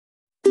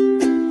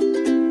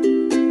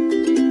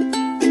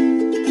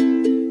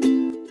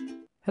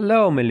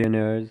Hello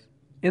millionaires.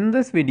 In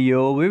this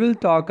video, we will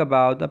talk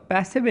about a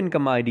passive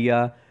income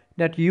idea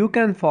that you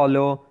can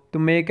follow to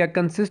make a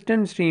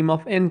consistent stream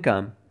of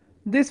income.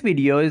 This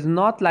video is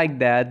not like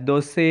that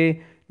those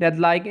say that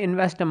like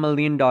invest $1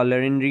 million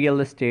in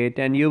real estate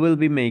and you will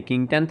be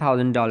making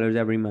 $10,000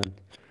 every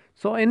month.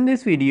 So in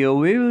this video,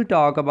 we will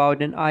talk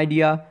about an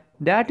idea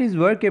that is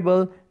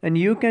workable and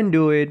you can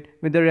do it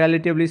with a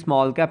relatively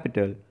small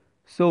capital.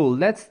 So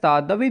let's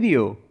start the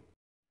video.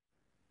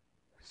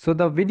 So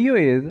the video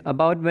is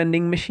about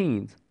vending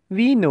machines.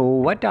 We know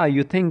what are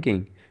you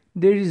thinking.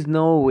 There is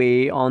no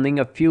way owning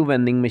a few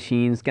vending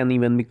machines can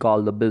even be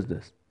called a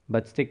business.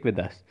 But stick with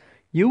us.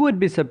 You would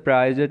be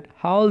surprised at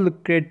how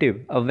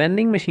lucrative a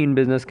vending machine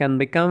business can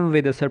become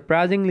with a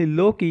surprisingly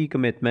low-key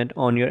commitment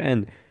on your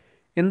end.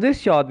 In this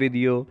short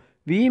video,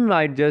 we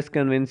might just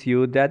convince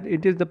you that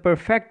it is the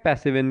perfect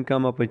passive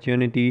income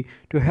opportunity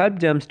to help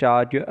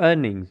jumpstart your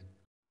earnings.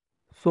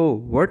 So,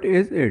 what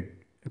is it?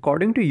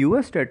 According to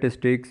US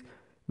statistics,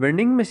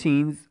 vending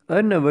machines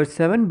earn over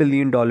 $7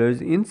 billion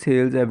in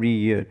sales every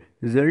year,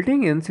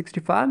 resulting in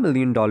 $65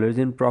 million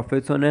in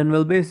profits on an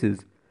annual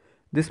basis.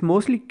 This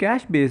mostly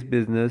cash-based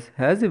business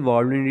has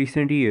evolved in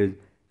recent years,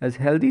 as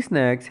healthy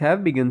snacks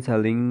have begun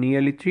selling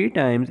nearly 3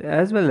 times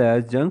as well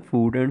as junk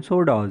food and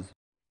sodas.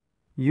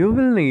 You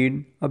will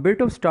need a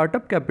bit of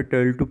startup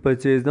capital to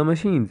purchase the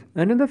machines.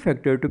 Another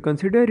factor to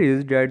consider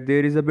is that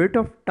there is a bit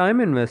of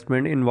time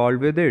investment involved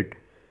with it.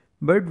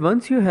 But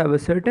once you have a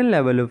certain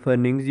level of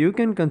earnings, you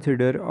can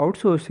consider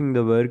outsourcing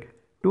the work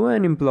to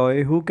an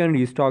employee who can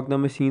restock the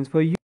machines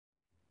for you.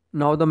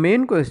 Now, the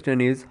main question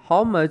is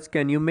how much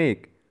can you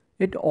make?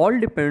 It all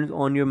depends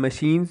on your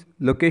machines,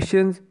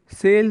 locations,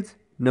 sales,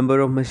 number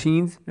of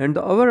machines, and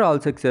the overall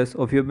success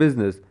of your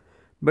business.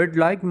 But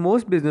like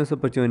most business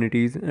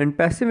opportunities and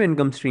passive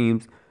income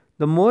streams,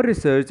 the more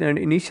research and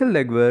initial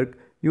legwork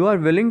you are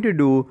willing to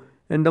do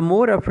and the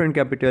more upfront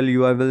capital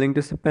you are willing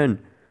to spend,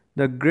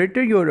 the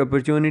greater your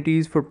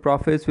opportunities for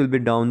profits will be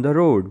down the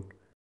road.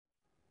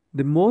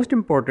 The most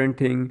important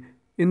thing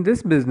in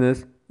this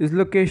business is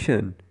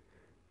location.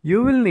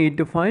 You will need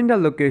to find a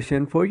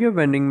location for your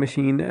vending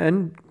machine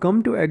and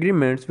come to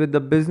agreements with the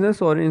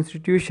business or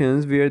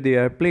institutions where they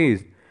are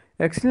placed.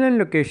 Excellent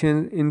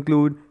locations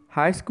include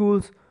high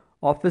schools,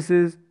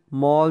 offices,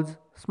 malls,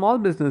 small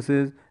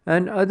businesses,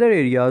 and other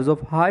areas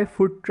of high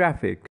foot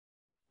traffic.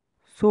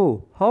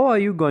 So, how are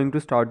you going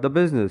to start the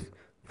business?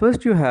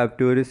 First, you have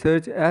to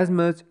research as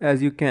much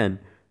as you can.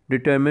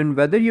 Determine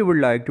whether you would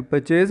like to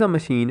purchase a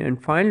machine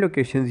and find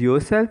locations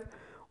yourself,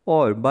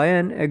 or buy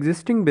an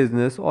existing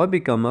business or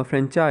become a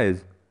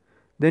franchise.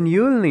 Then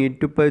you will need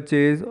to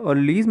purchase or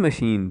lease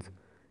machines.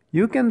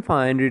 You can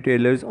find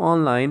retailers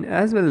online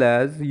as well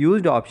as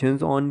used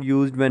options on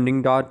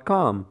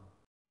usedvending.com.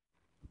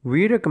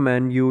 We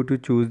recommend you to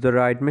choose the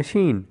right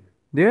machine.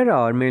 There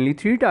are mainly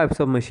 3 types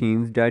of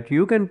machines that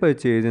you can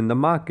purchase in the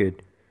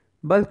market.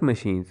 Bulk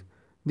machines.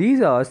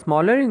 These are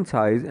smaller in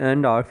size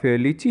and are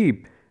fairly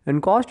cheap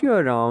and cost you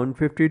around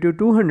 $50 to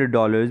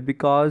 $200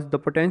 because the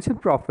potential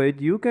profit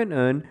you can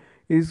earn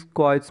is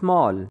quite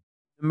small.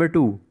 Number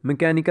 2.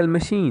 Mechanical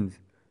machines.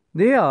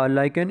 They are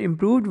like an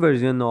improved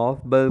version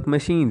of bulk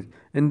machines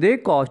and they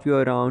cost you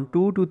around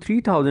 $2 to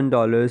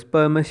 $3,000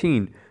 per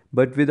machine,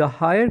 but with a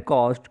higher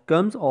cost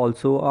comes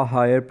also a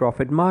higher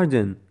profit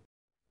margin.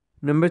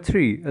 Number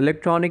 3.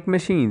 Electronic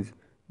machines.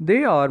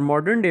 They are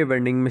modern day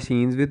vending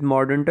machines with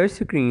modern touch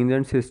screens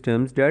and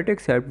systems that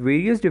accept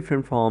various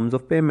different forms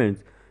of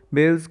payments,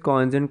 bills,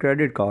 coins, and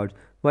credit cards,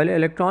 while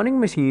electronic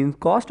machines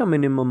cost a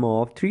minimum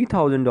of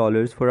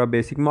 $3,000 for a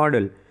basic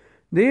model.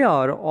 They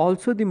are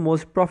also the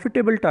most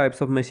profitable types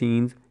of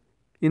machines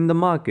in the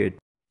market.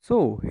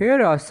 So,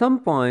 here are some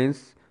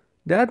points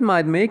that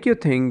might make you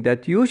think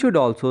that you should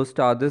also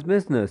start this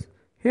business.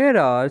 Here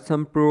are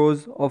some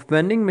pros of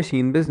vending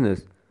machine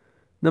business.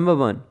 Number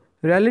 1.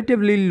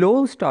 Relatively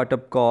low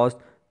startup cost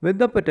with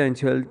the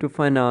potential to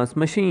finance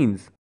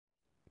machines.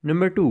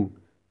 Number 2.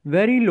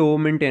 Very low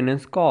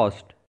maintenance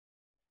cost.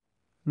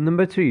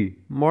 Number 3.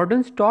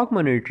 Modern stock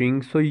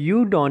monitoring so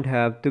you don't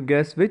have to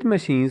guess which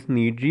machines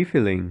need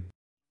refilling.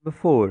 Number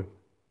 4.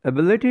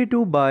 Ability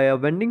to buy a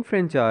vending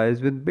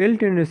franchise with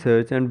built-in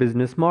research and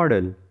business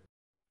model.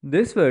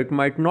 This work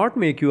might not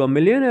make you a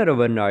millionaire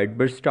overnight,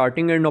 but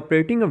starting and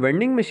operating a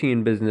vending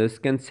machine business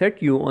can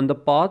set you on the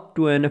path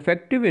to an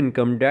effective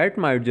income that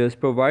might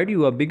just provide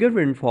you a bigger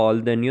windfall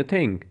than you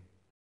think.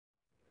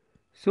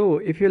 So,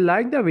 if you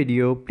like the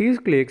video, please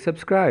click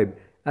subscribe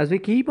as we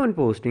keep on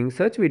posting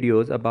such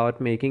videos about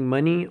making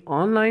money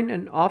online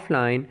and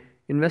offline,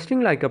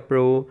 investing like a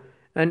pro,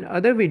 and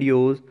other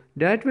videos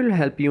that will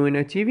help you in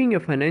achieving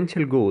your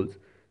financial goals.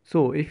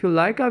 So, if you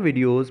like our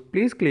videos,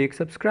 please click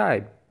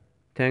subscribe.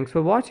 Thanks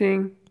for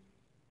watching.